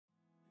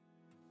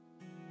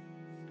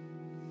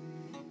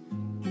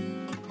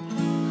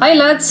Hi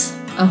lads,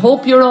 I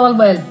hope you're all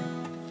well.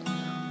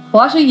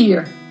 What a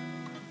year.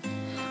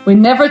 We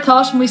never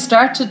thought when we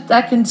started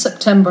back in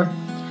September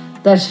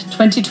that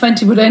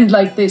 2020 would end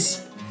like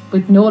this,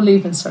 with no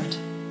leaving cert.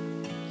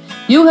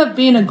 You have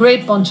been a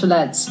great bunch of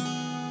lads.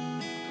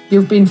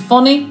 You've been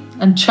funny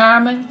and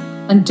charming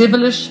and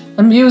devilish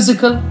and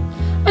musical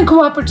and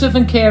cooperative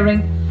and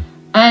caring,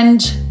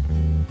 and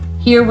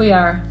here we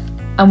are,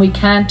 and we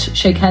can't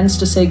shake hands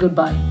to say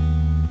goodbye.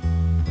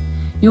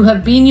 You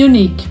have been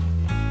unique.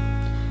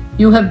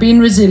 You have been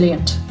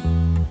resilient,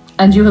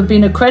 and you have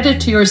been a credit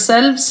to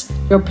yourselves,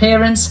 your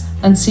parents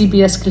and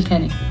CBS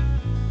Kilkenny.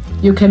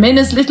 You came in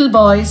as little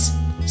boys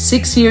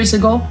 6 years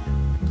ago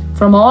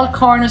from all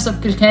corners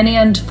of Kilkenny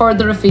and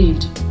further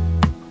afield.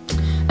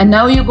 And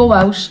now you go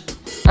out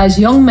as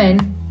young men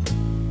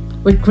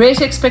with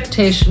great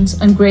expectations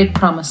and great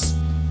promise.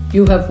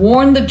 You have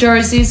worn the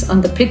jerseys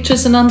on the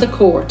pitches and on the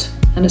court,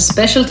 and a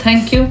special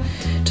thank you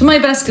to my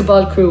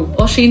basketball crew,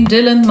 Oisin,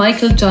 Dylan,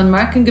 Michael, John,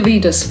 Mark and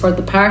Gavidas, for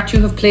the part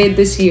you have played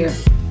this year.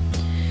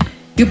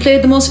 You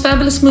played the most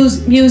fabulous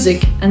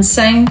music and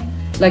sang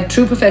like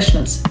true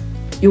professionals.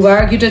 You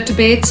argued at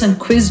debates and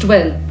quizzed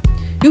well.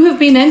 You have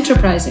been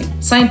enterprising,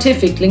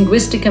 scientific,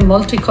 linguistic and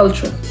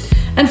multicultural.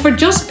 And for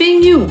just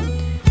being you,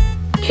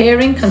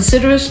 caring,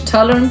 considerate,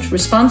 tolerant,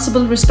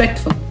 responsible,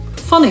 respectful,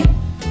 funny,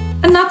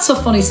 and not so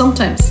funny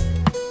sometimes.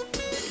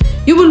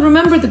 You will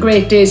remember the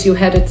great days you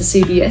had at the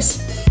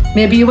CBS.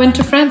 Maybe you went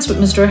to France with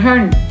Mr.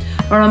 Ahern,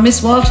 or on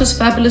Miss Walter's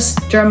fabulous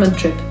German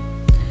trip,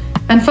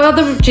 and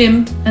Father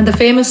Jim and the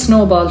famous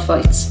snowball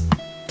fights.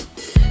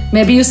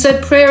 Maybe you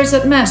said prayers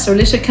at Mass or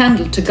lit a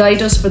candle to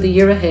guide us for the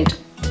year ahead.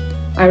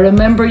 I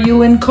remember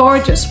you in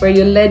Corgus, where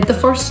you led the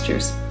first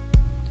years.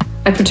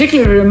 I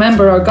particularly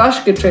remember our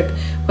Goshga trip,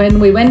 when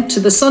we went to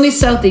the sunny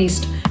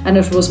southeast and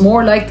it was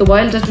more like the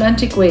wild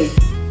Atlantic way,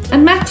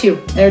 and Matthew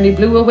nearly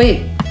blew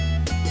away.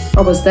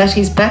 Or was that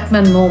his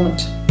Batman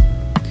moment?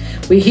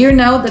 We hear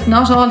now that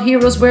not all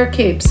heroes wear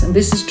capes, and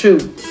this is true.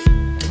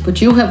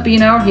 But you have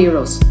been our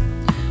heroes.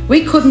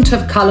 We couldn't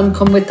have Colin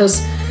come with us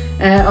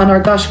on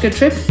our Goshga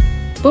trip,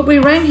 but we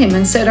rang him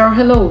and said our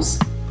hellos.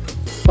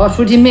 What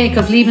would he make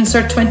of Leaving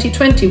Cert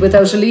 2020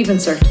 without a Leaving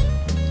Cert?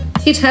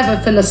 He'd have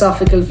a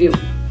philosophical view,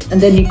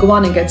 and then he'd go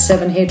on and get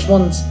 7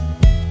 H1s.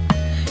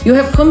 You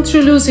have come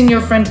through losing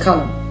your friend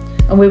Colin,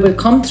 and we will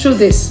come through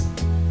this.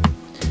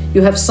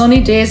 You have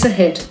sunny days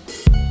ahead.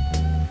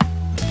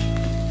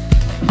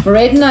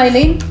 Mairead and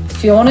Eileen,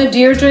 Fiona,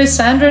 Deirdre,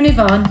 Sandra and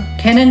Yvonne,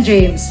 Ken and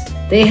James,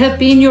 they have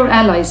been your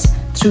allies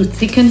through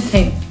thick and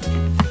thin.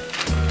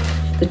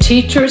 The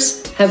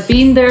teachers have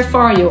been there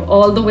for you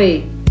all the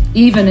way,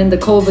 even in the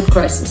COVID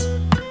crisis.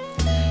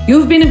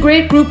 You've been a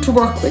great group to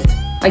work with.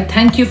 I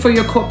thank you for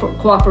your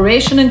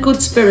cooperation and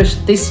good spirit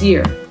this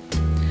year.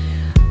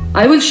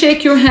 I will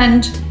shake your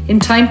hand in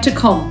time to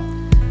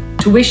come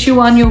to wish you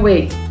on your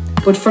way,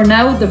 but for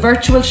now the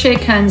virtual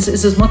shake hands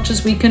is as much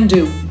as we can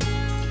do.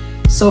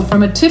 So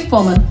from a tip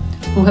woman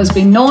who has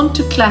been known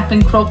to clap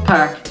in Croke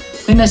Park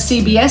when a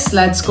CBS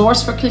lad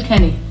scores for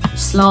Kilkenny,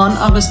 Slán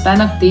agus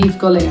Banach Díobh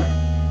go léir.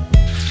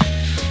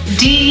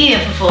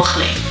 Díobh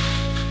Bhuachlaí.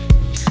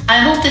 I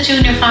hope that you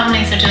and your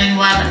families are doing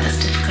well in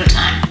this difficult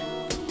time.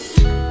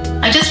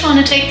 I just want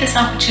to take this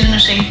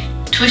opportunity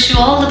to wish you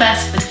all the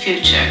best for the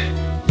future.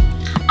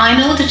 I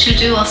know that you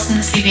do us in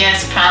the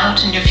CBS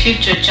proud in your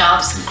future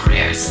jobs and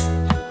careers.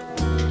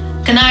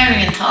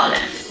 Ganairi and Táile,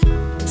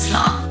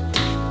 Slán.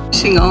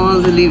 Wishing all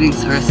the Leaving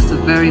Certs the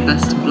very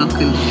best of luck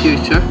in the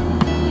future,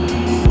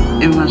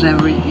 in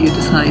whatever you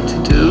decide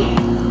to do,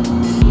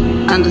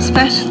 and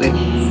especially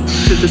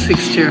to the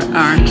 6th year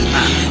art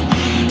class.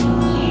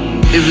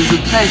 It was a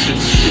pleasure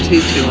to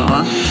teach you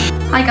all.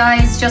 Hi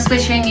guys, just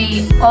wishing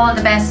you all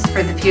the best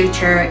for the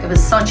future. It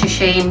was such a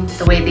shame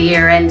the way the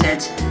year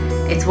ended.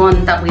 It's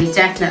one that we'll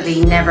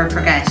definitely never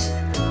forget.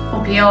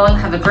 Hope you all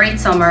have a great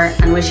summer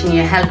and wishing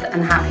you health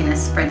and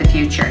happiness for the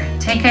future.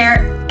 Take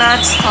care.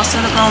 Lads,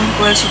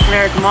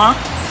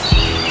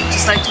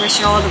 just like to wish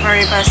you all the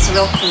very best of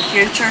luck in the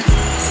future.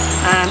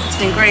 It's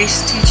been great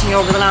teaching you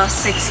over the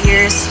last 6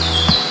 years,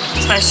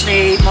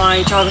 especially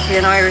my geography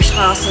and Irish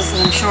classes,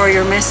 and I'm sure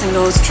you're missing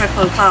those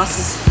triple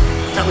classes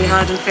that we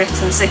had in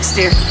 5th and 6th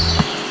year.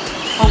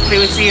 Hopefully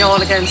we'll see you all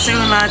again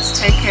soon, lads.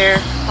 Take care.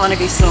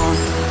 Bonagi Sloan.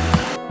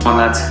 Come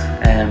on lads,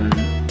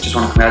 just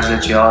want to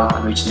congratulate you all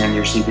on reaching the end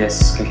of your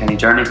CBS Kilkenny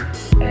journey.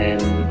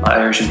 My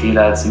Irish and P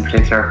lads in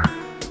particular.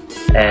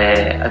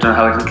 I don't know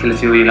how I didn't kill a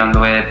few of you along the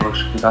way, but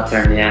we got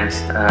there in the end,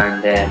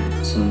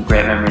 and some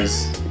great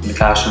memories in the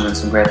classroom and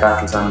some great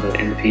battles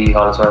in the PE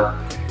hall as well.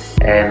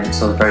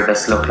 So the very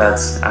best of luck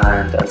lads,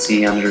 and I'll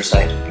see you on the other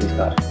side, please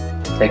God.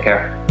 Take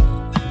care.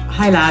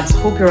 Hi lads,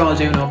 hope you're all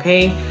doing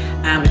okay.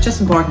 It's just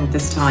important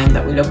this time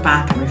that we look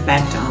back and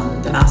reflect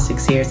on the last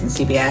 6 years in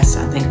CBS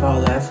and think of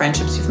all the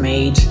friendships you've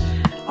made,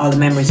 all the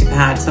memories you've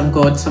had, some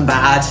good, some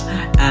bad.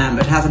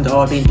 It hasn't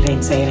all been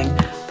plain sailing,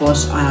 but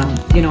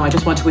you know, I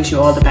just want to wish you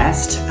all the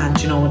best,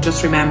 and you know,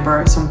 just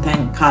remember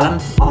something Colin,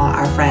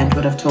 our friend,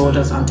 would have told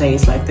us on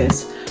days like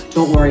this: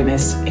 don't worry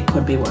miss, it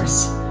could be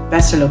worse.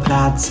 Best of luck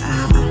lads,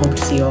 and hope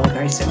to see you all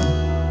very soon.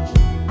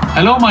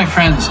 Hello, my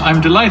friends.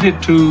 I'm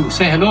delighted to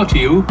say hello to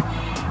you.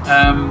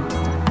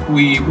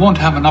 We won't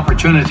have an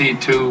opportunity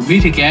to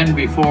meet again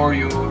before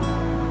you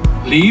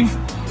leave.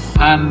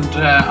 And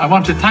I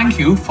want to thank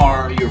you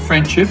for your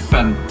friendship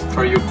and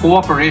for your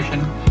cooperation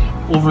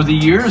over the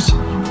years.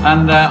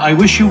 And I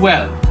wish you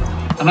well.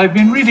 And I've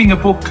been reading a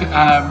book,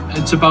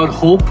 it's about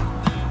hope.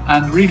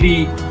 And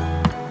really,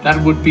 that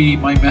would be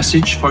my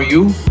message for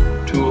you,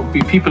 to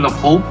be people of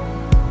hope.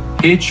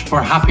 H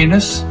for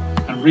happiness.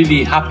 And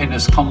really,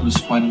 happiness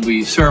comes when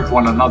we serve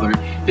one another.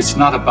 It's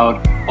not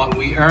about what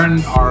we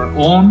earn or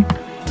own.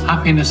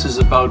 Happiness is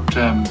about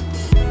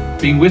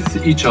being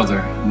with each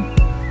other.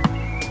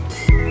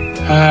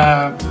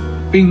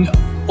 Being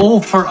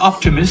O for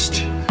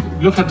optimist.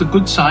 Look at the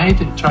good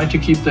side and try to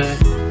keep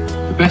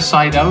the best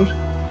side out.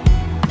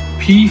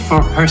 P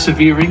for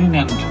persevering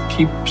and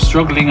keep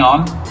struggling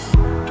on.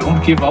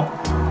 Don't give up.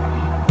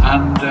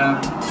 And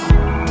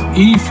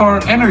E for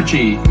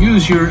energy.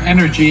 Use your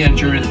energy and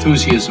your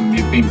enthusiasm.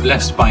 You've been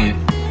blessed by it,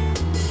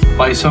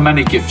 by so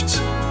many gifts.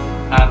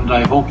 And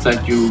I hope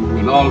that you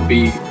will all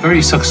be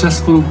very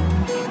successful.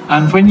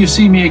 And when you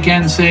see me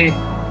again, say,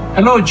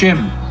 hello,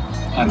 Jim.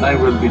 And I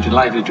will be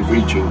delighted to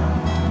greet you.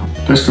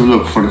 Best of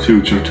luck for the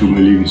future to my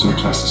Leaving Cert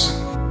classes.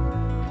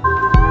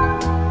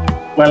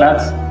 Well,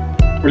 lads,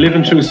 we're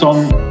living through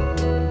some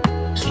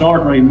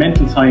extraordinary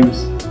mental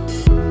times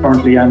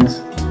currently, and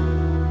it's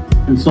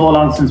been so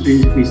long since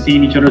we've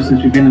seen each other,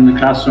 since we've been in the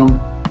classroom.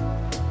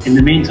 In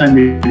the meantime,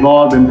 we've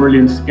all been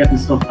brilliant, getting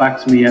stuff back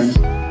to me and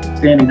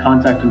staying in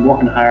contact and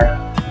working hard.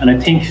 And I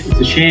think it's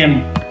a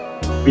shame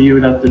for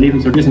you that the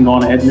Leaving Cert isn't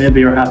going ahead. Maybe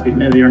you're happy,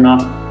 maybe you're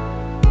not.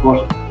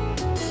 But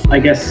I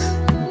guess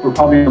we're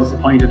probably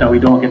disappointed that we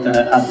don't get to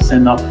have the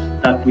send-off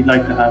that we'd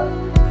like to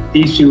have.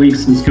 These 2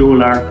 weeks in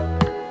school are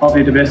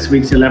probably the best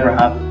weeks you'll ever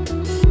have.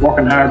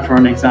 Working hard for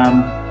an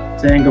exam,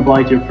 saying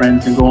goodbye to your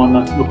friends and going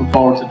on, looking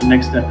forward to the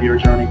next step of your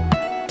journey.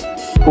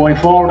 Going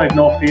forward, I've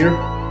no fear.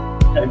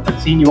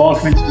 I've seen you all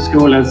come into the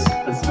school as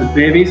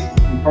babies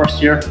in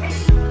first year,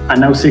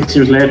 and now 6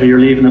 years later you're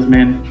leaving as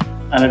men.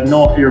 And I've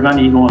no fear of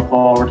any going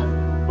forward.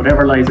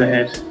 Whatever lies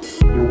ahead,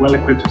 you're well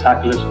equipped to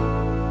tackle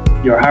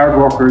it. You're hard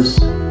workers,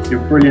 you're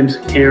brilliant,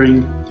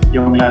 caring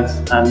young lads,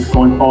 and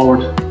going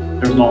forward,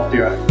 there's no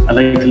fear. I'd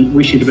like to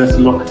wish you the best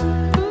of luck.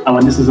 And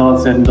when this is all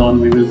said and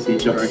done, we will see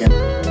each other again.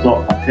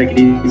 So take it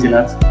easy,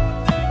 lads.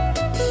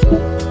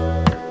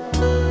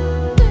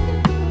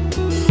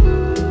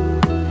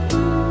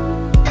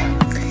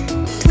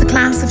 To the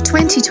class of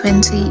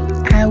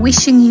 2020,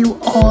 wishing you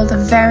all the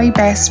very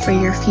best for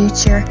your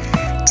future.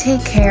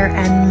 Take care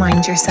and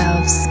mind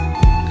yourselves.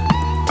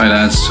 Hi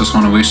lads, just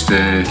want to wish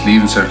the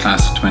Leaving Cert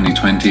class of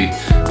 2020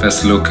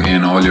 best of luck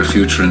in all your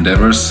future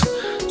endeavours.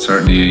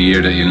 Certainly a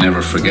year that you'll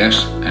never forget.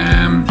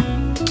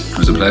 It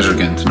was a pleasure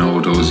getting to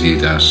know those of you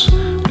that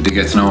I did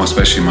get to know,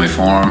 especially my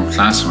form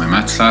class and my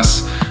maths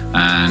class,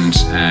 and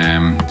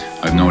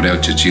I've no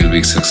doubt that you'll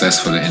be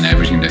successful in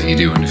everything that you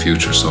do in the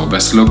future, so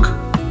best of luck.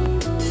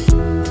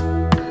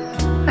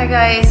 Hi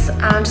guys,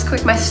 just a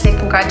quick message to say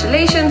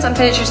congratulations on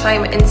finishing your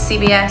time in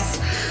CBS.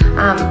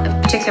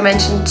 A particular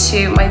mention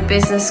to my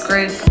business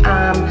group.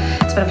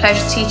 It's been a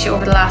pleasure to teach you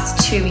over the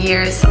last 2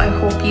 years. I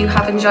hope you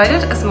have enjoyed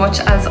it as much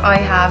as I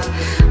have,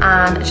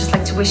 and I'd just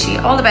like to wish you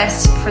all the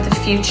best for the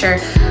future,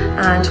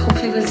 and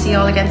hopefully we'll see you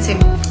all again soon.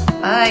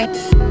 Bye.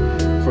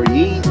 For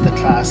ye, the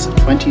class of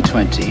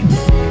 2020,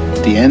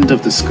 the end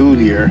of the school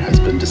year has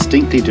been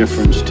distinctly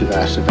different to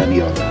that of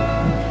any other.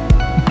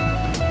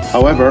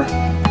 However,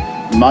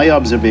 my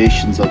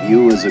observations of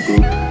you as a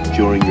group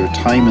during your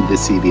time in the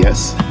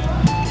CBS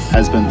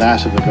has been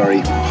that of a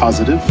very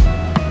positive,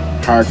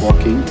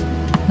 hard-working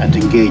and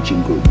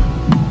engaging group.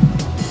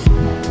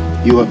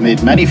 You have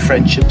made many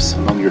friendships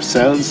among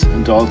yourselves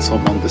and also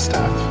among the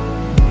staff.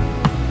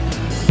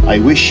 I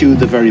wish you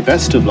the very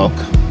best of luck,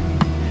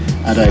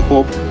 and I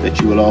hope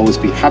that you will always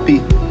be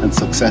happy and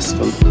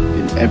successful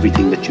in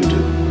everything that you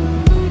do.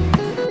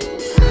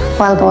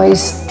 Well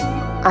boys,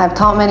 I have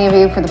taught many of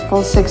you for the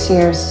full 6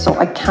 years, so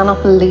I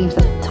cannot believe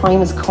that the time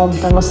has come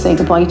that I must say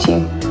goodbye to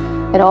you.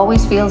 It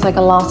always feels like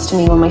a loss to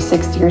me when my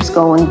 6th years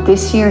go, and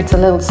this year it's a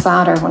little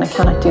sadder when I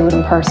cannot do it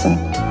in person.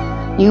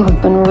 You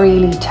have been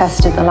really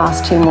tested the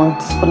last 2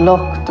 months, but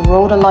look, the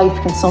road of life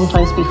can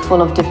sometimes be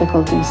full of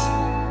difficulties.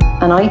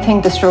 And I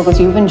think the struggles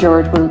you've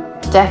endured will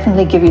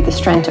definitely give you the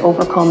strength to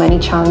overcome any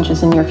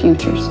challenges in your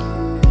futures.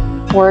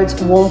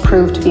 Words won't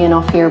prove to be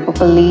enough here, but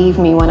believe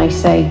me when I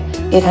say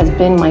it has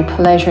been my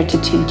pleasure to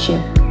teach you,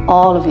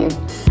 all of you,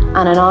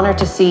 and an honour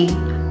to see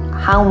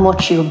how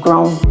much you have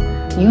grown.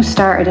 You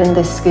started in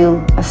this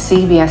school as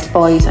CBS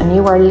boys and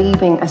you are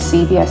leaving as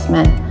CBS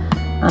men,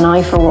 and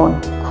I for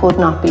one could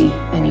not be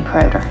any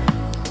prouder.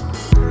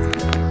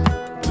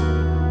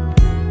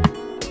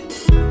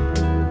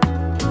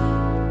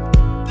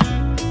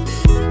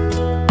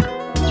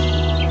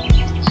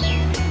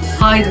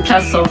 Hi, the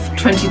class of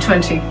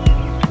 2020.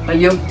 Well,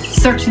 you've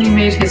certainly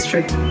made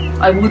history.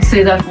 I would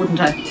say that,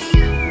 wouldn't I?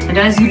 And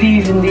as you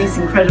leave in these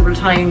incredible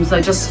times,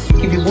 I just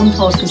give you one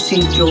thought from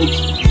Steve Jobs.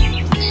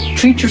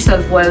 Treat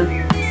yourself well,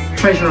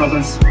 treasure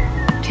others.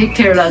 Take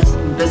care, lads.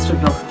 Best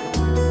of luck.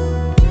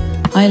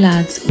 Hi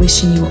lads,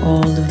 wishing you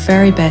all the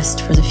very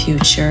best for the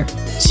future.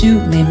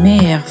 Tous mes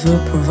meilleurs vœux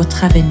pour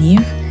votre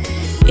avenir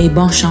et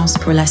bonne chance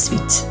pour la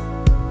suite.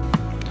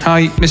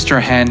 Hi,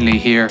 Mr. Hanley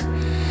here.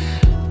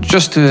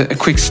 Just a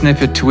quick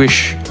snippet to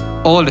wish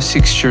all the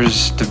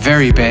sixtures the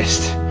very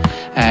best,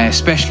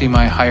 especially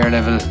my higher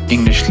level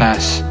English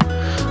class,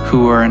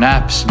 who were an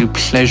absolute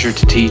pleasure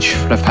to teach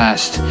for the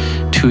past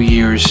 2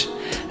 years.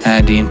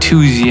 The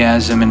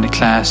enthusiasm in the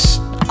class,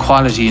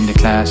 quality in the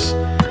class,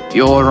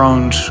 the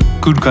all-round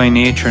good guy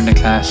nature in the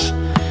class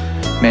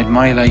made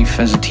my life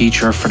as a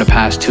teacher for the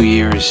past 2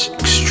 years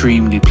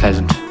extremely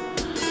pleasant,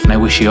 and I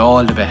wish you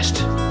all the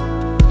best.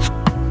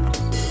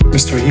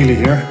 Mr. Healy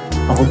here.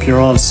 I hope you're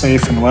all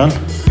safe and well,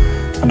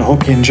 and I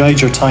hope you enjoyed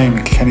your time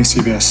at Kilkenny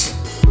CBS.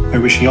 I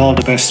wish you all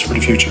the best for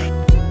the future.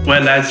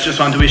 Well lads, just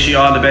want to wish you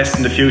all the best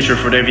in the future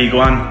for whatever you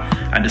go on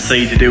and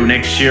decide to do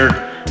next year.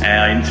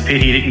 It's a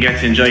pity you didn't get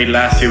to enjoy the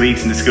last few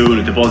weeks in the school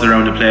with the buzz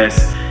around the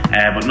place,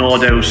 but no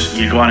doubt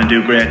you'll go on and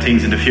do great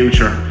things in the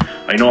future.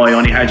 I know I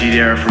only had you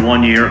there for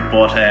 1 year,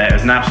 but it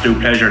was an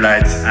absolute pleasure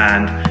lads,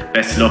 and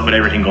best of luck with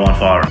everything going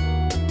forward.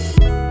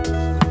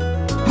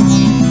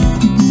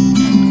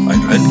 I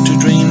dreamt a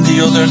dream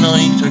the other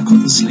night, I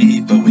couldn't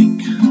sleep a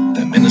wink.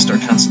 The minister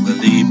cancelled the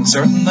leave and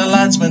certain the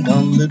lads went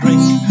on the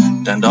drink.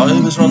 And I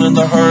was running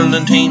the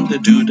hurling team, the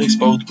Dudeks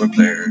both were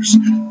players.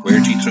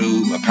 Queerty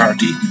threw a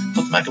party,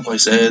 but McAvoy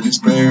said his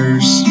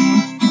prayers.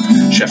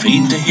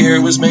 Sheffield to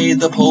here was made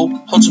the Pope,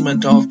 Hudson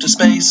went off to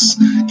space.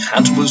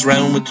 Cantor was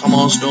round with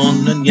Thomas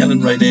Dunn and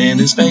yelling right in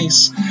his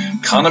face.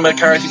 Conor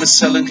McCarthy was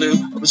selling glue,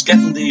 I was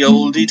getting the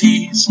old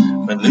DTs,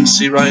 when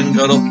Lucy Ryan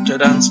got up to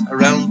dance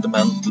around the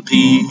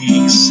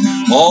mantelpiece.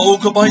 Oh,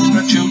 goodbye to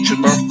Bertucci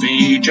and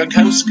Murphy,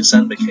 Jankowskis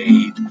and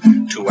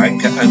McCade, to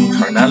Anka and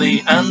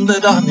Carnally and the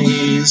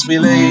Donnies we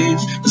laid.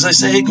 As I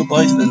say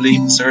goodbye to the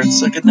leaving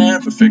certs, I could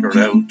never figure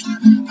out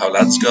how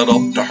lads got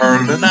up to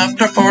hurling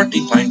after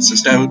 14 pints of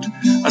stout.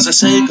 As I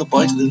say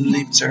goodbye to the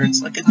leaving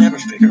certs, I could never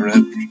figure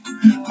out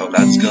how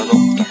lads got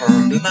up to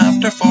hurling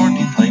after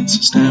 14 pints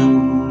of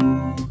stout.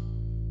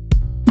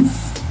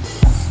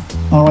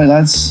 Alright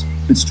lads,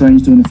 a bit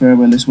strange doing a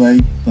farewell this way,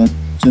 but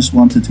just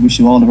wanted to wish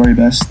you all the very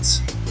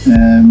best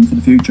for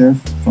the future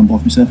from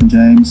both myself and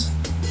James.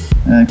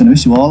 Gonna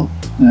wish you all.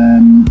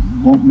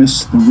 Won't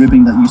miss the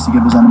ribbing that you used to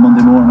give us on a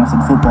Monday morning after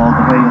the football,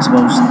 but hey, I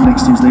suppose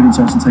next year's leaving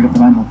starts and take up the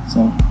mantle.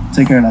 So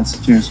take care lads,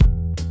 cheers.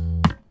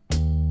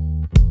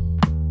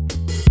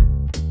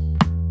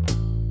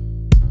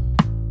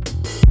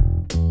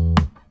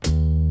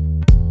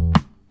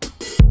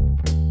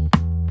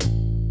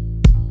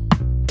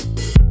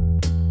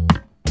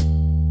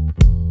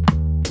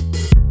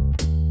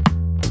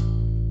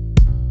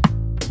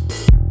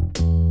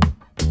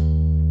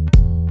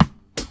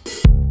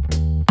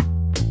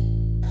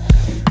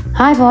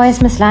 Hi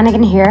boys, Miss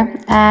Lanigan here.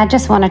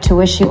 Just wanted to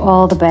wish you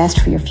all the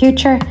best for your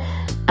future,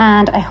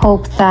 and I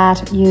hope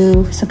that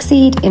you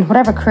succeed in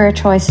whatever career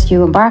choice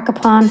you embark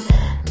upon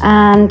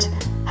and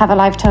have a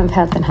lifetime of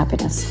health and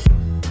happiness.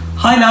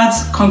 Hi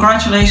lads,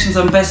 congratulations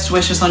and best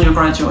wishes on your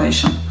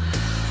graduation.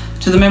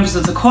 To the members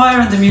of the choir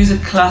and the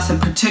music class in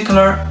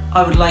particular,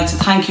 I would like to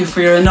thank you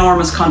for your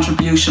enormous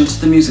contribution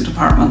to the music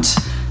department.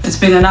 It's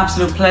been an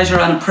absolute pleasure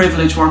and a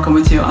privilege working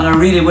with you, and I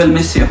really will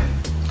miss you.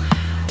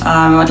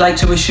 I'd like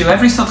to wish you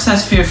every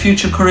success for your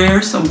future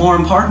careers, and more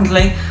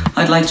importantly,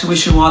 I'd like to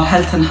wish you all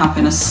health and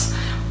happiness.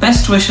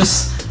 Best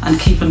wishes, and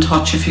keep in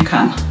touch if you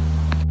can.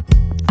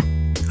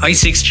 Hi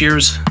sixth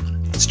years,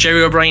 it's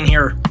Jerry O'Brien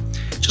here.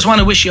 Just want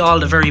to wish you all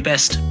the very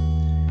best.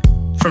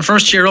 From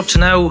first year up to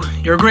now,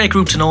 you're a great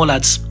group to know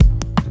lads.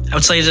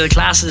 Outside of the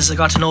classes, I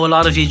got to know a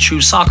lot of you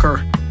through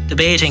soccer,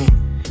 debating,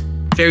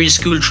 various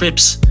school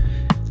trips.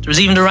 There was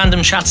even the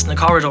random chats in the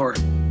corridor.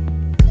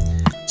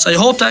 So I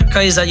hope that,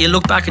 guys, that you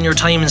look back on your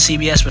time in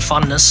CBS with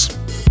fondness.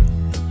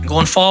 And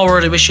going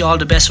forward, I wish you all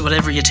the best with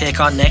whatever you take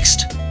on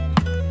next.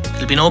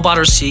 There'll be no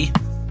bothers to you.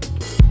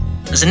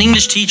 As an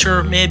English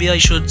teacher, maybe I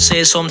should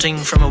say something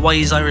from a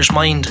wise Irish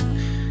mind.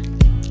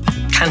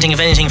 Can't think of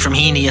anything from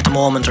Heaney at the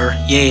moment, or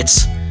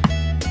Yeats.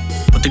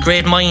 But the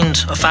great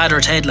mind of Father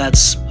Ted,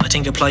 lads, I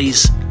think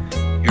applies.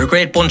 You're a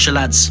great bunch of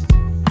lads.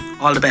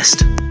 All the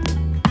best.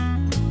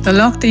 The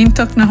loch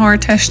díntaach na háir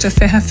teiste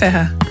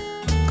fithe.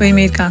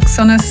 Guimid gach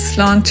sonas,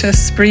 sláinte,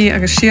 sprí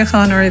agus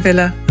siochan ar I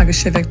bhile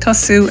agus sibh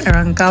tosú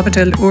an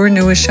gabadal uair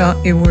nua seo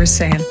I uair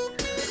sain.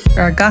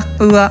 Ar gach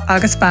bua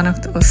agus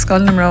bannacht ó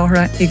scoil na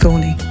mráithre I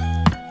gcónaí.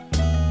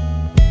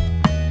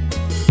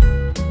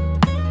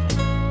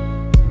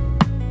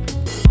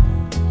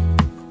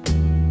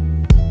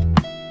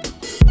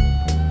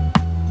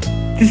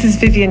 This is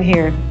Vivian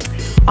here.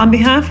 On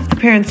behalf of the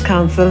Parents'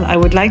 Council, I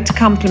would like to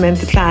compliment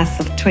the class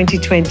of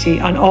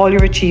 2020 on all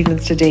your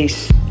achievements to date.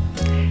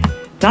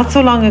 Not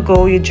so long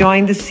ago, you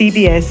joined the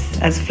CBS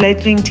as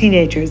fledgling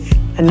teenagers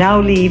and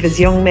now leave as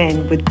young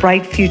men with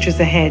bright futures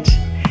ahead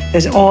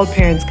that all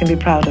parents can be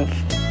proud of.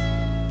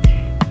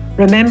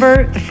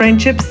 Remember the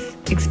friendships,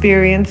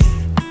 experience,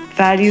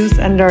 values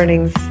and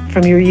learnings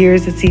from your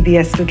years at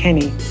CBS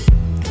Kilkenny.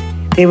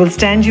 They will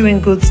stand you in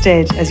good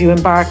stead as you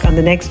embark on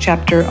the next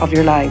chapter of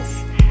your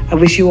lives. I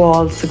wish you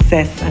all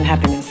success and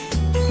happiness.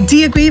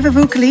 Dia Grieve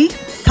Vocally,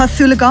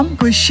 Tassulagam,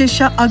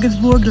 Gushisha Agus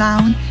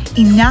Wurglaun,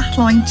 in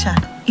Nachloincha,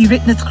 I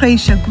Ritneth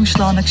Kreisha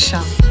Gushlanach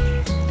Shah.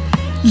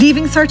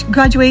 Leaving Cert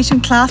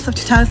Graduation Class of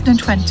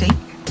 2020,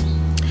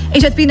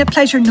 it has been a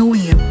pleasure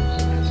knowing you.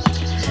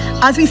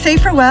 As we say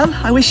farewell,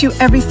 I wish you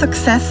every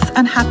success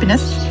and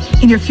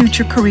happiness in your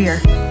future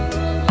career.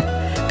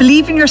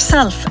 Believe in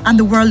yourself and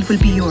the world will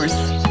be yours.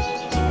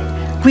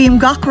 Guim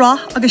Gakra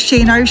agus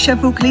Shane Irisha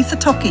Vocally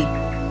Satoki.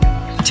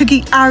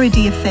 Tugi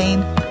Aridi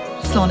Fain,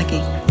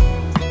 Slonaki.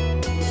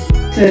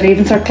 To the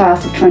Leaving Cert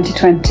Class of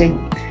 2020.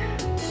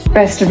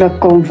 Best of luck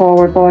going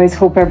forward, boys.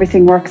 Hope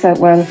everything works out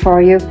well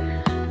for you.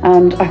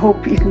 And I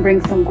hope you can bring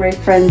some great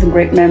friends and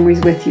great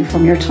memories with you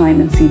from your time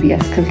in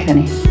CBS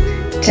Kilkenny.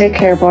 Take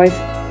care, boys.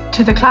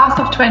 To the Class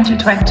of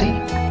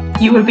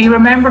 2020, you will be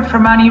remembered for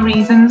many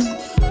reasons,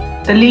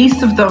 the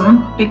least of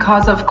them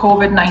because of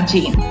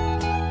COVID-19.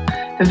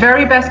 The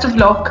very best of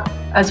luck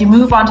as you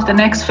move on to the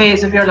next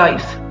phase of your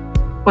life.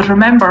 But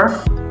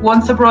remember,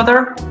 once a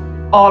brother,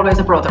 always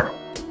a brother.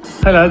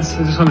 Hi lads,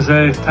 I just want to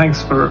say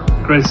thanks for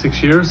a great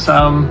 6 years.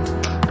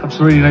 Have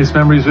some really nice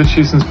memories with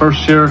you since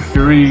first year.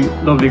 You're a really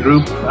lovely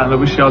group and I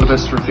wish you all the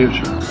best for the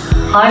future.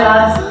 Hi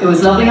lads, it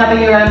was lovely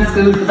having you around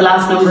school for the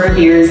last number of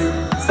years,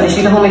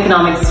 especially the home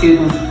economics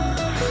students.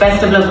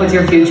 Best of luck with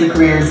your future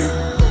careers.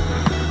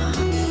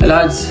 Hey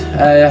lads,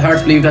 hard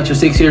to believe that your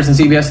 6 years in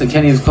CBS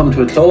Kilkenny has come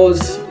to a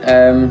close.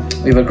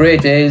 We've had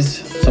great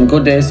days, some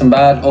good days, some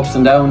bad, ups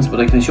and downs, but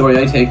I can assure you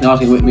I take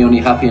nothing with me, only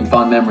happy and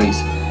fond memories.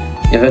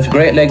 You've had a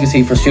great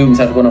legacy for students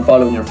that are going to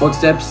follow in your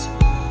footsteps.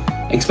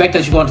 Expect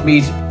that you're going to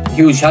meet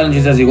huge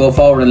challenges as you go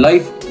forward in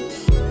life,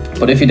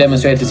 but if you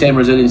demonstrate the same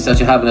resilience that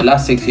you have in the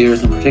last 6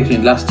 years and particularly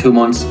in the last 2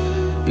 months,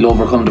 you'll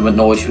overcome them with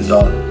no issues at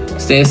all.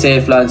 Stay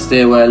safe lads,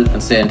 stay well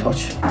and stay in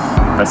touch.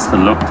 Best of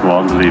luck to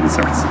all the Leaving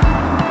Certs.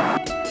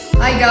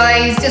 Hi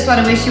guys, just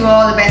want to wish you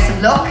all the best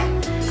of luck.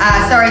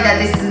 Sorry that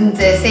this isn't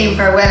the same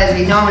farewell as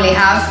we normally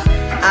have.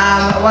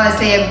 I want to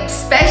say a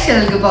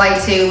special goodbye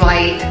to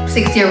my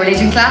 6th year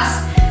religion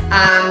class.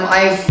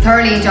 I've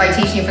thoroughly enjoyed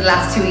teaching you for the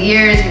last 2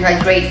 years. We've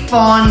had great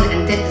fun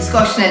and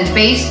discussion and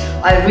debate.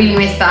 I'll really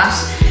miss that.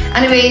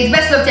 Anyways,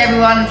 best luck to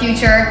everyone in the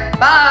future.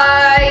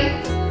 Bye!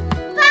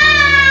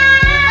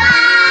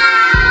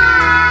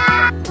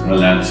 Well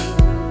lads,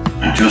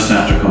 just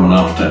after coming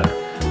off the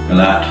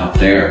laptop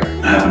there,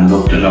 having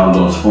looked at all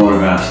those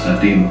photographs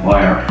that Dean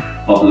McGuire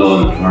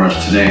uploaded for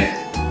us today,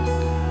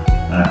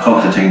 and a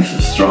couple of things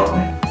that struck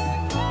me.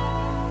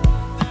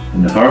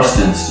 In the first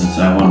instance,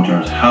 I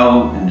wondered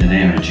how in the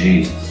name of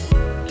Jesus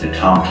did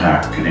Tom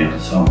Clark get into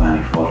so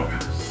many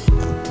photographs.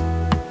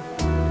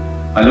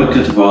 I looked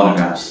at the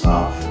photographs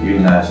of you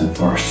lads in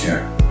first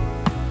year,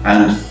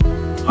 and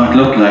what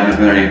looked like a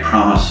very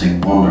promising,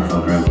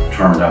 wonderful group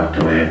turned out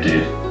the way it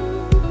did.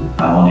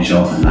 I'm only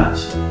joking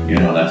lads, you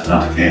know that's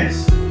not the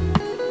case.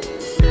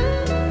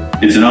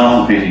 It's an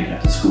awful pity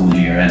that the school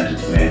year ended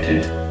the way it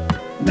did,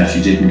 and that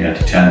you didn't get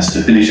the chance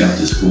to finish up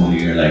the school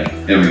year like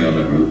every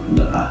other group in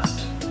the past.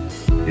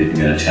 You didn't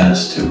get a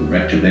chance to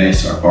wreck the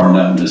place or burn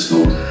down the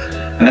school,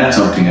 and that's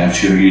something I'm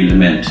sure you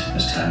lament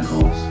as time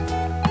goes.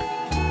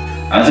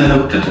 As I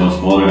looked at those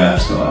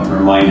photographs though, I'm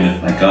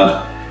reminded, my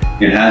God,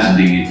 it has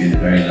indeed been a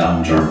very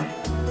long journey.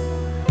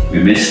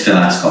 We missed the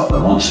last couple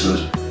of months of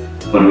it,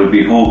 but I would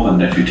be hoping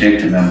that you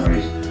take the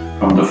memories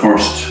from the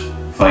first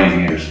 5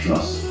 years to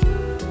us.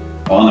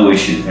 I want to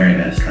wish you the very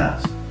best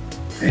lads.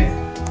 Okay?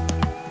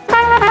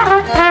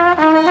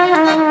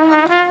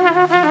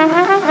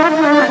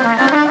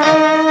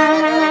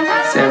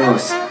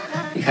 Servus,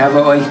 ich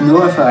habe euch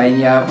nur für ein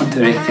Jahr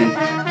unterrichtet,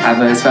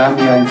 aber es war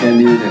mir ein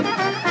Vergnügen.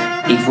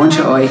 Ich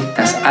wünsche euch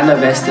das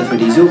Allerbeste für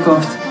die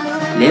Zukunft,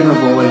 lebe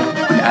wohl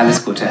und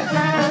alles Gute.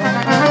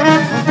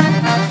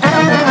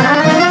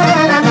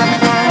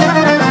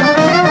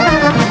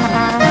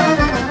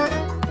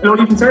 Hello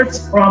Leaving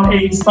Certs, from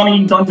a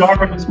sunny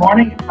Dundalk this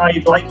morning.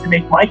 I'd like to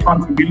make my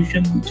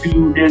contribution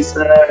to this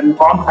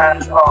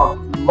montage of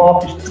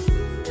lavishness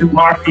to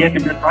mark the end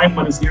of your time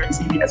with us here in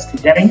CBS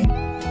Kilkenny.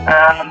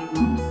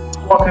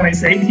 What can I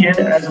say to you?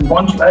 As a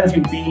bunch of lads,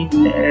 you've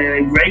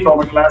been great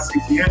over the last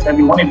 6 years,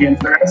 every one of you in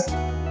fairness.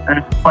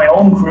 My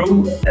own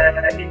crew,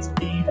 it's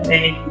been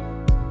a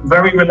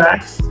very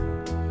relaxed,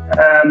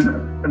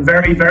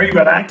 very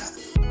relaxed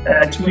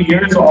 2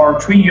 years or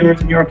 3 years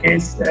in your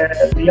case,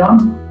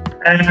 Leon.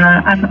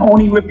 And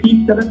only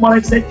repeat that what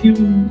I've said to you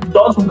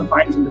dozens of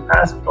times in the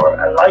past. You're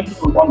a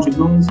likable bunch of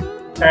goons,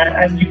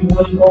 and you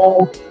will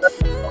go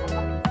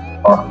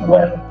work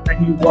well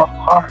and you work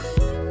hard.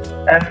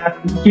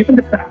 Given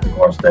the fact, of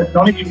course, that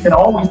none of you can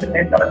always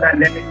depend on a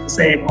pandemic to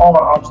save all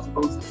our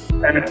obstacles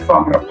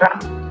from your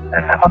path,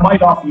 I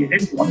might offer you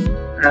this one.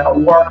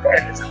 Work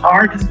as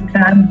hard as you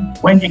can,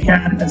 when you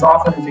can, as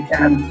often as you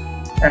can,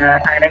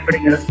 and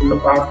everything else will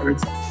look after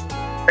itself.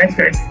 Thanks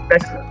guys,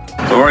 best of luck.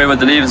 Don't worry about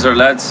the Leaving Cert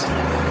lads.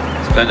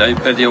 There's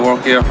plenty of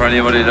work here for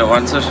anybody that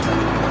wants it.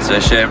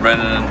 It's Shane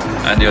Brennan and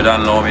Andy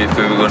O'Donnell owe me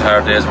for a good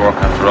hard day's work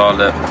after all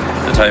the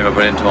time I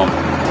put into them.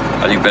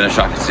 I think Ben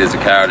Shock steals the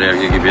car there,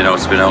 he'll give you an out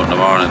spin out in the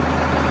morning.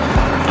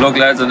 Look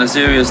lads, on a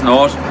serious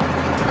note,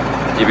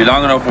 you'll be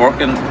long enough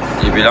working,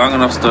 you'll be long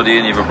enough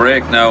studying, you have a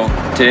break now,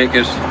 take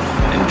it,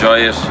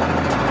 enjoy it,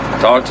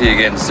 talk to you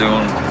again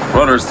soon,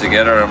 brothers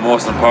together, and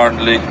most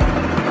importantly,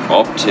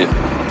 up to you.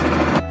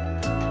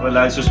 Well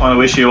lads, just want to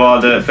wish you all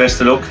the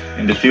best of luck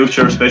in the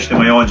future, especially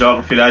my own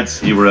geography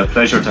lads. You were a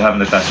pleasure to have in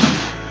the class.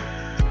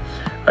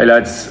 Hi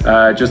lads,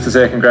 just to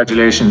say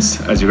congratulations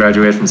as you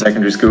graduate from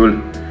secondary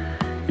school.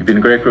 You've been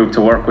a great group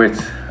to work with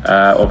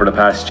over the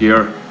past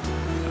year,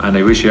 and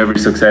I wish you every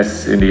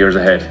success in the years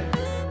ahead.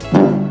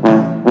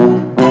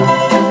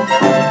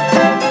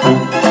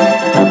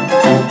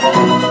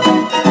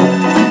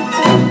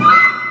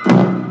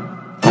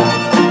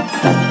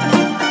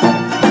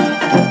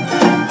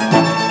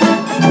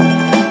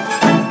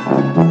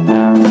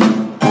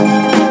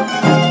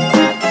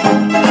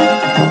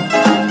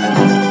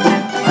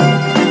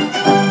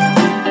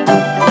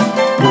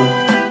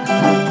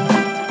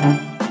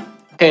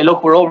 Okay,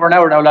 look, we're over an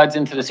hour now, lads,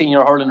 into the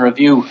senior hurling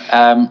review.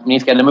 We need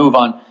to get a move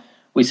on.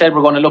 We said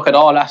we're going to look at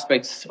all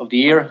aspects of the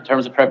year in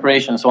terms of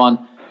preparation and so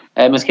on.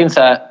 Ms.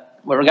 Kinsa,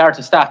 with regard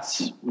to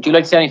stats, would you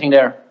like to say anything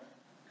there?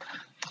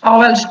 Oh,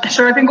 well,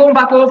 sure. I've been going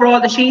back over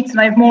all the sheets,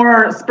 and I have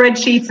more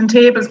spreadsheets and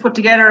tables put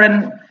together,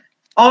 and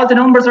all the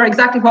numbers are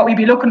exactly what we'd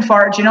be looking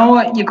for. Do you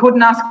know, you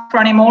couldn't ask for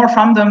any more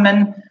from them.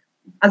 And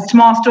as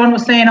Tomas Dunn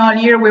was saying all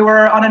year, we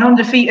were on an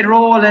undefeated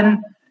roll,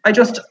 and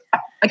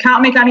I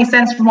can't make any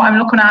sense from what I'm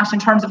looking at in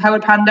terms of how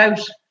it panned out.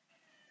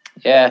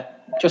 Yeah,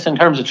 just in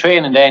terms of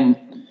training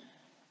then,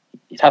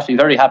 you'd have to be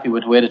very happy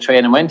with the way the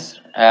training went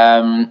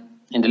in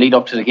the lead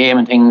up to the game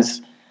and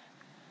things.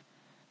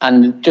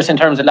 And just in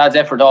terms of lads'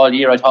 effort all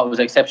year, I thought it was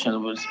exceptional.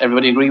 Would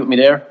everybody agree with me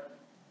there?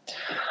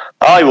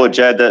 I would,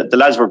 yeah. The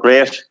lads were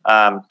great,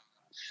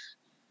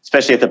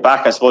 especially at the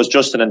back. I suppose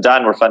Justin and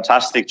Dan were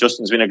fantastic.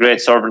 Justin's been a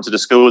great servant to the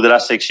school the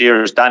last 6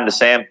 years. Dan the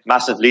same,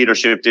 massive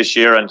leadership this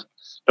year. And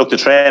look, the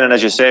training,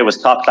 as you say,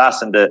 was top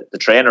class, and the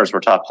trainers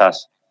were top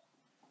class.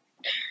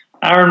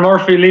 Aaron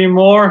Murphy, Liam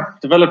Moore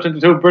developed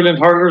into two brilliant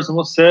hurlers, I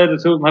must say. The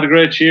two of them had a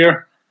great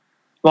year.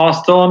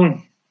 Ross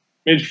Dunn,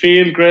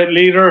 midfield, great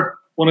leader.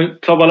 Won a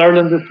Club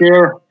All-Ireland this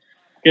year.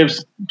 Gave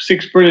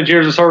 6 brilliant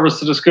years of service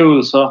to the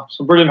school. So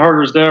some brilliant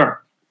hurlers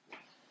there.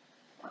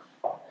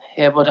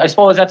 Yeah, but I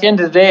suppose at the end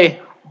of the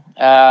day,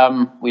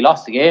 we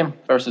lost the game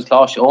versus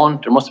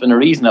Cloughshone. There must have been a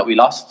reason that we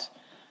lost.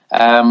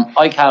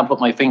 I can't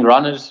put my finger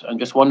on it. I'm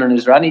just wondering,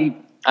 is there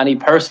any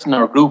person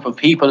or group of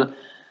people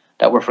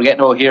that we're forgetting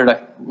over here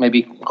that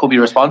maybe could be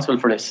responsible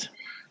for this?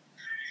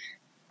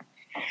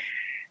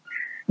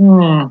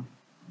 Maybe.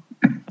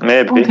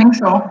 I don't think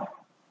so.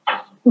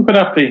 Who could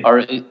that be? Or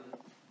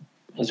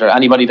is there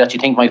anybody that you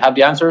think might have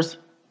the answers?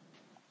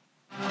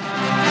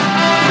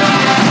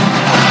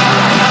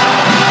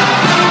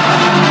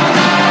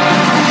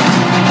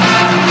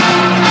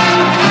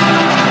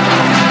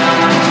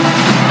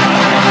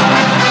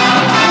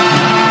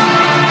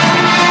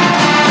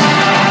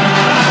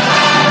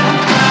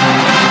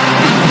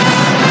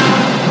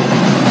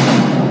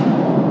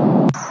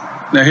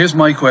 Now here's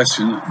my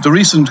question. The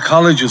recent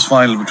colleges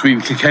final between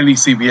Kilkenny,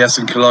 CBS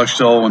and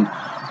Cloughshone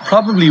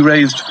probably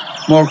raised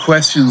more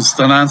questions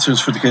than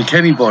answers for the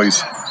Kilkenny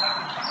boys.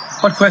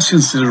 What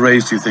questions did it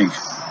raise, do you think?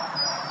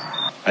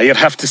 You'd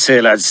have to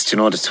say, lads, you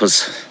know, it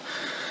was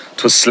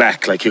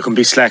slack. Like, you can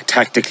be slack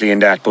tactically in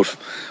that, but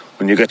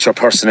when you get your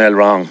personnel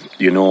wrong,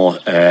 you know,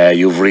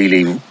 you've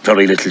really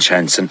very little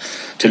chance. And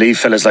to leave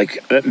fellas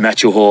like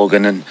Matthew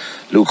Hogan and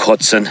Luke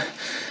Hudson,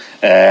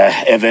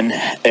 Evan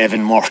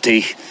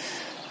Murty,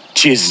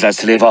 Jesus, lads,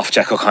 to leave off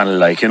Jack O'Connell,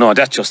 like, you know,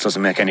 that just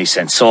doesn't make any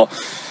sense. So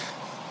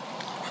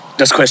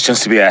there's questions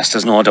to be asked,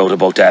 there's no doubt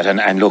about that.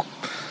 And look,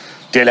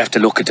 they'll have to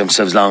look at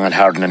themselves long and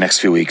hard in the next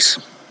few weeks.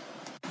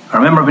 I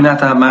remember being at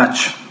that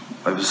match.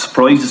 I was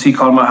surprised to see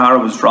Colin O'Hara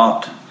was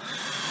dropped.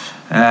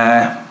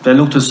 Then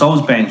looked at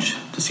South's bench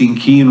to see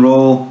Keane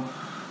Rowe,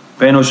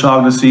 Ben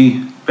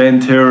O'Shaughnessy, Ben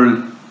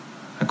Tyrrell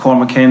and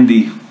Cormac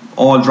Kennedy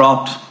all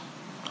dropped.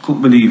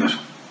 Couldn't believe it.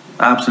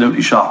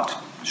 Absolutely shocked.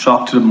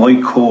 Shocked to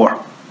my core,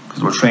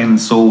 because we're training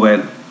so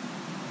well.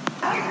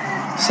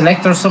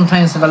 Selectors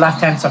sometimes have a lot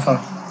to answer for.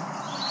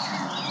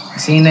 I've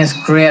seen this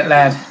great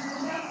lad,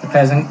 the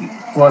present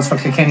was for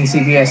Kilkenny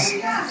CBS,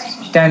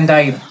 Dan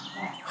Dyle.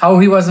 How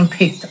he wasn't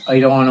picked, I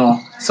don't know.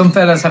 Some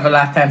fellas have a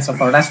lot to answer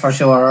for, that's for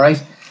sure,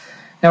 alright?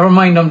 Never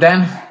mind them,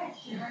 Dan.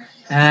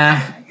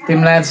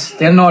 Them lads,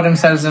 they'll know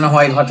themselves in a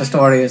while what the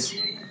story is. You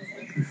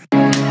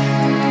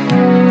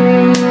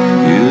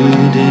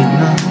did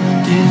not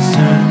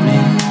desert me,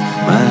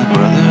 my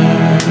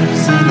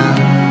brothers in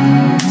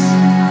arms.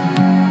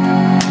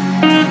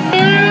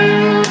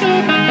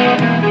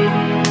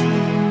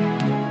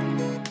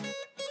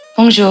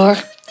 Bonjour.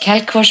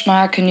 Quel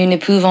cauchemar que nous ne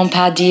pouvons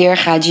pas dire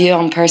adieu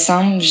en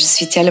personne. Je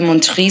suis tellement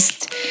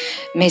triste.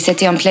 Mais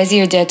c'était un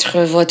plaisir d'être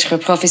votre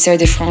professeur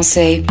de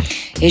français.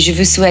 Et je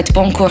vous souhaite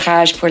bon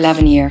courage pour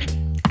l'avenir.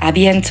 À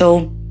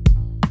bientôt.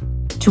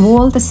 To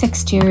all the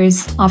sixth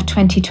years of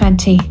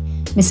 2020,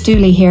 Miss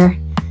Dooley here.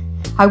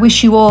 I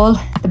wish you all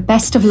the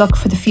best of luck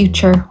for the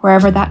future,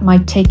 wherever that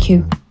might take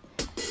you.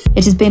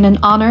 It has been an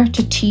honour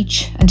to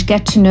teach and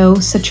get to know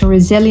such a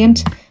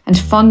resilient and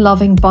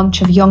fun-loving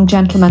bunch of young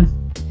gentlemen.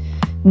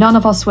 None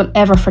of us will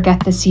ever forget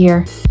this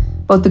year,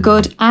 both the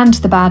good and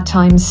the bad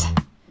times.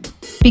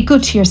 Be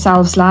good to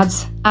yourselves,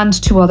 lads, and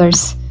to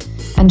others,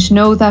 and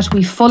know that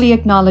we fully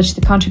acknowledge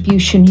the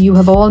contribution you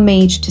have all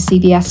made to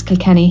CBS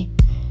Kilkenny.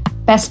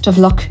 Best of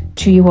luck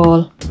to you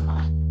all.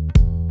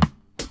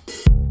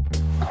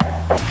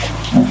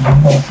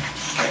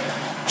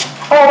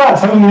 Hi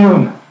lads, how are you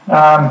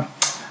doing?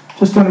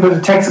 Just doing a bit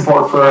of tech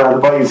support for the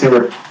boys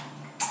here.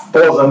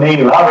 Buzz and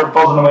Neil, they're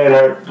buzzing away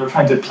there. They're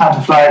trying to plant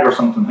a flag or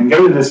something and get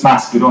rid of this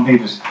mask. We don't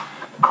need it.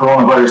 The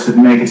coronavirus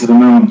didn't make it to the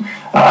moon.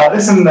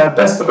 Listen,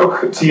 best of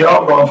luck to you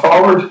all going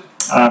forward.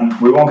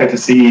 We won't get to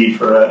see you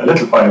for a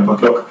little while,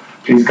 but look,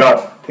 please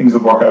God, things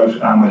will work out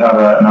and we'll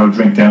have an old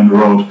drink down the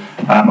road.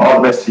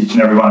 All the best to each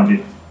and every one of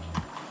you.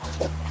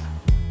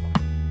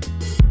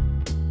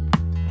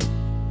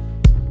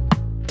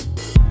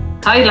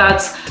 Hi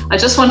lads, I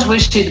just want to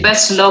wish you the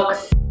best of luck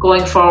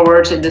going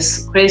forward in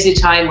this crazy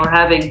time we're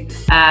having.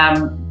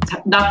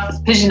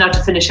 Pity not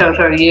to finish out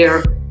our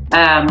year.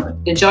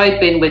 Enjoyed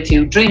being with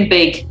you, dream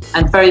big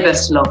and very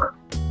best of luck.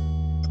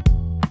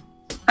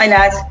 Hi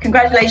lads,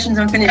 congratulations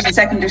on finishing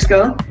secondary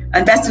school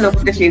and best of luck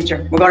for the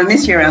future. We're going to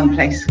miss you around the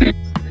place.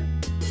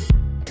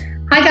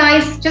 Hi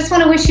guys, just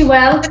want to wish you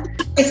well.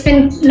 It's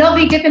been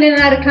lovely dipping in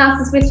and out of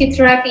classes with you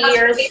throughout the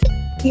years.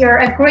 You're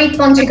a great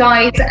bunch of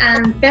guys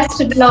and best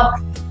of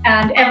luck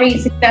and every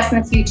success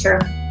in the future.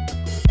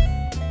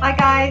 Hi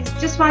guys,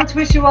 just wanted to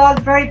wish you all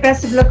the very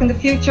best of luck in the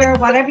future.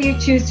 Whatever you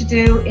choose to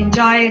do,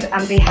 enjoy it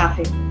and be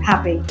happy.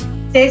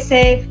 Stay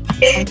safe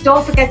and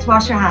don't forget to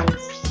wash your hands.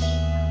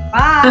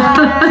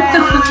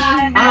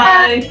 Bye.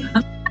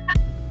 Bye.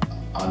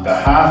 On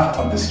behalf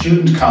of the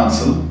Student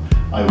Council,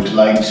 I would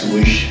like to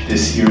wish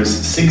this year's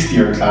 6th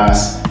year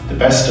class the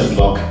best of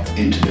luck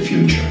into the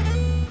future.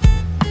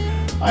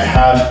 I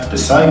have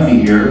beside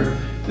me here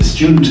the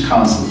Student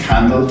Council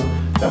candle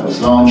that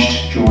was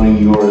launched during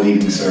your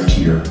Leaving Cert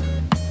year.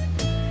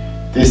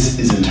 This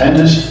is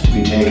intended to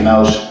be taken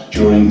out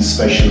during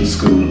special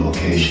school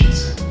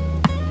occasions.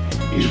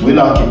 It will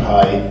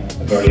occupy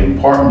a very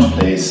important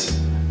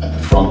place at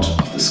the front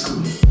of the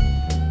school.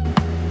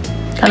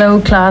 Hello,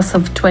 class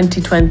of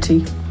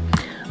 2020.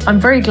 I'm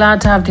very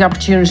glad to have the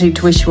opportunity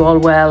to wish you all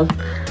well,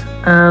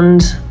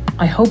 and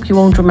I hope you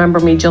won't remember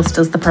me just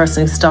as the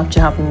person who stopped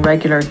you having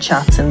regular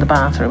chats in the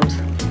bathrooms.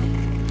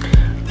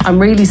 I'm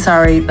really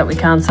sorry that we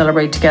can't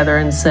celebrate together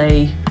and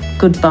say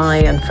goodbye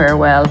and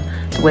farewell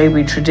the way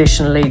we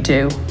traditionally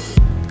do.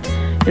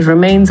 It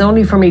remains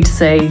only for me to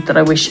say that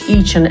I wish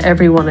each and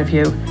every one of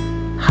you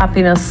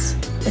happiness,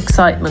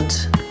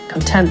 excitement,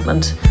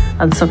 contentment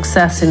and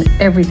success in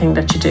everything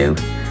that you do.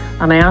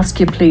 And I ask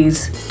you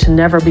please to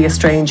never be a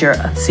stranger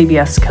at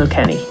CBS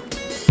Kilkenny.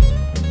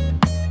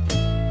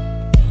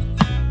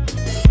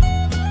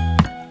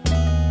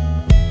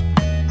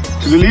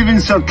 To the Leaving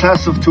Cert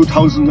class of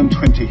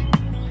 2020.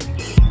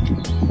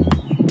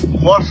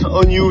 What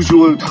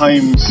unusual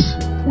times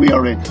we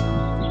are in.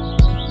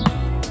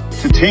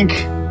 To think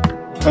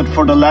that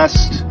for the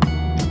last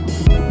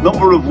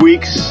number of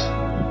weeks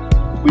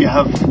we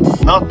have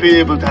not been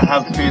able to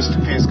have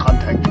face-to-face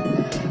contact.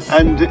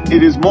 And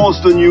it is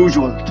most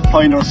unusual to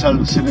find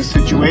ourselves in a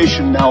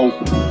situation now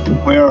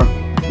where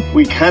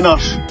we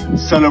cannot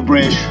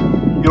celebrate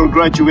your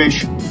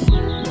graduation.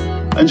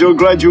 And your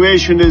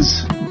graduation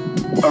is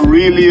a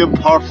really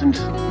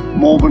important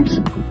moment,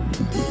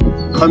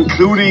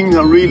 concluding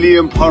a really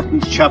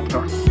important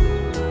chapter,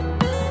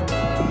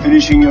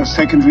 finishing your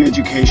secondary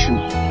education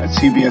at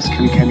CBS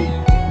Kilkenny.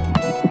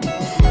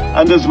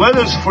 And as well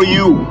as for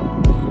you,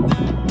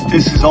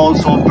 this is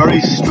also a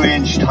very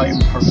strange time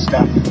for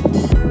staff,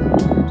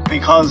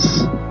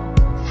 because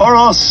for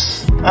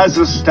us as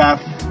a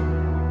staff,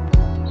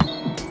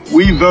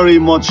 we very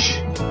much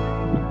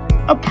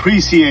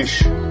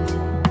appreciate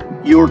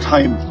your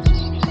time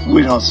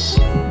with us.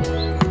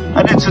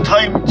 And it's a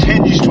time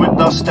tinged with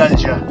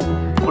nostalgia,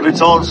 but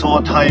it's also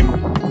a time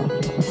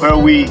where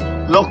we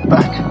look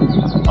back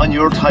on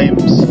your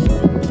times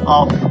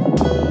of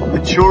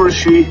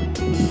maturity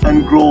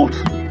and growth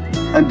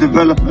and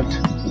development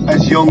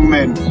as young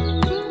men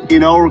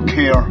in our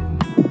care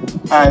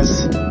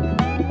as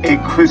a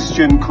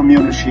Christian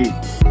community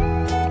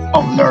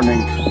of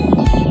learning.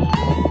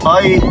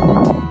 I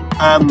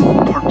am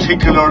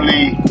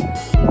particularly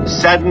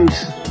saddened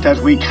that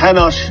we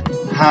cannot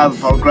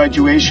have our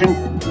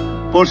graduation,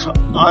 but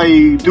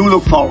I do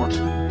look forward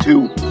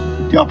to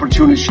the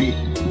opportunity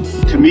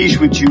to meet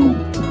with you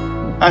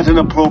at an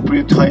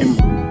appropriate time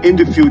in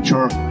the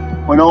future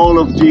when all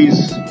of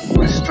these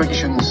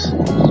restrictions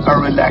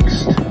are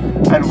relaxed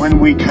and when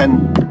we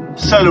can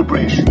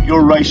celebrate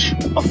your rite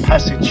of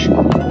passage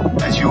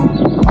as you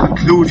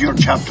conclude your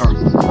chapter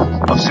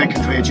of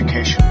secondary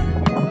education.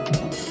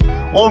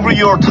 Over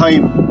your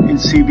time in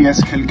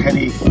CBS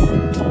Kilkenny,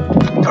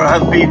 there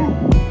have been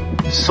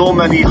so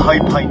many high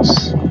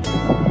points.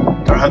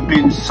 There have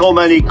been so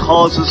many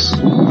causes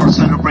for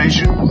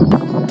celebration,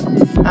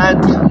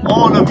 and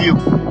all of you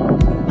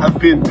have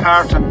been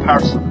part and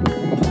parcel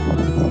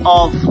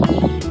of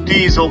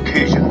these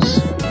occasions,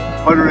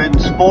 whether in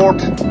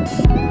sport,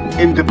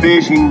 in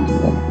debating,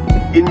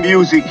 in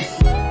music,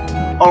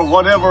 or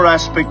whatever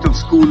aspect of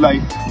school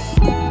life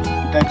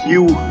that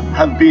you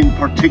have been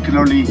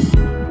particularly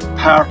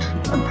part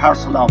and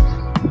parcel of.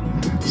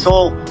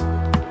 So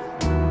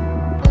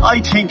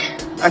I think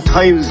at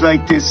times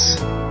like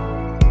this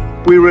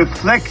we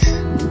reflect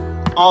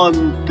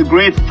on the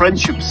great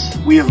friendships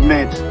we have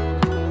made,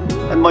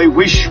 and my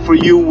wish for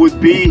you would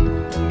be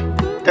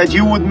that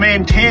you would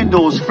maintain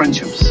those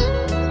friendships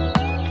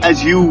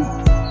as you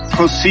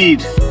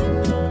proceed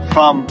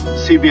from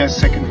CBS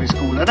Secondary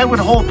School. And I would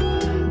hope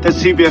that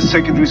CBS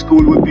Secondary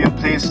School would be a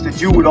place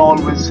that you would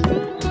always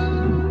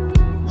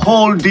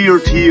hold dear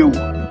to you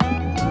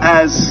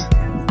as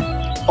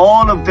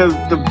all of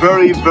the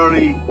very,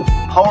 very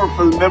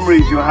powerful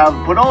memories you have,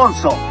 but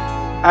also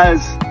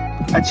as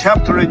a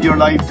chapter in your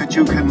life that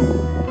you can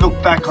look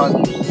back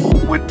on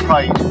with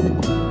pride.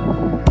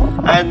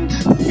 And,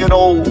 you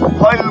know,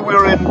 while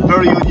we're in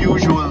very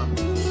unusual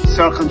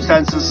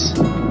circumstances,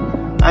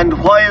 and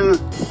while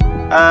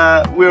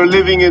we're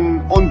living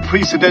in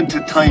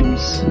unprecedented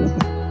times,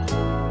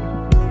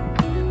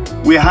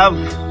 we have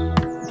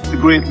the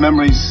great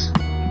memories.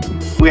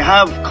 We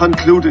have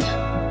concluded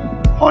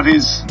what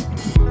is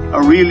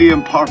a really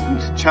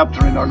important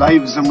chapter in our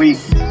lives, and we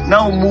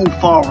now move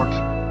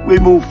forward. We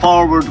move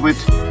forward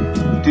with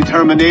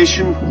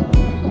determination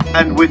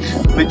and with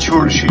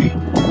maturity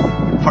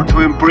to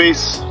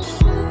embrace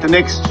the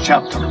next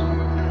chapter.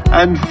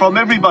 And from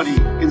everybody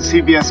in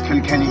CBS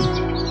Kilkenny,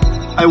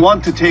 I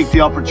want to take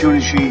the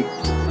opportunity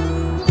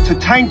to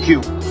thank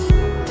you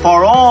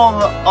for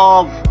all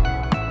of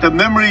the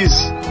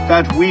memories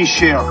that we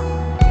share,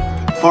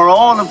 for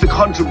all of the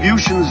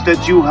contributions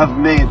that you have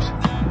made,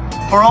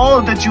 for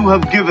all that you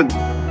have given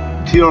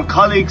to your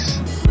colleagues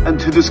and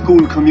to the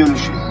school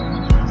community.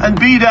 And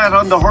be that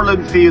on the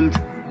hurling field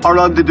or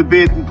on the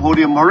debating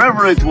podium,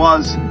 wherever it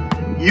was,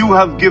 you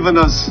have given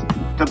us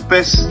the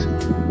best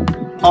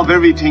of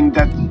everything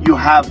that you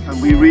have,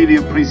 and we really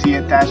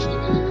appreciate that.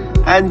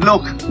 And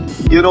look,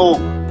 you know,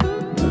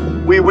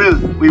 we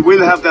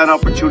will have that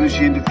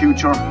opportunity in the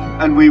future,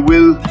 and we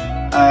will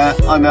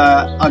on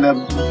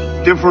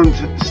a different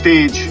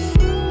stage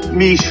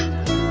meet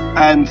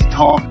and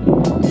talk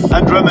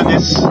and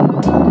reminisce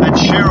and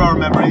share our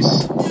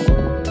memories.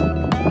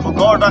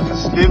 Cogordach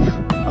is live,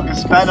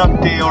 agus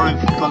spanach de or if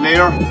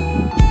goléir,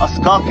 as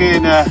gach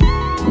in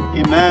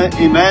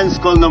Iman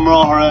School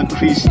Namrahara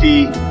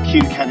Christi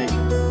Kilkenny.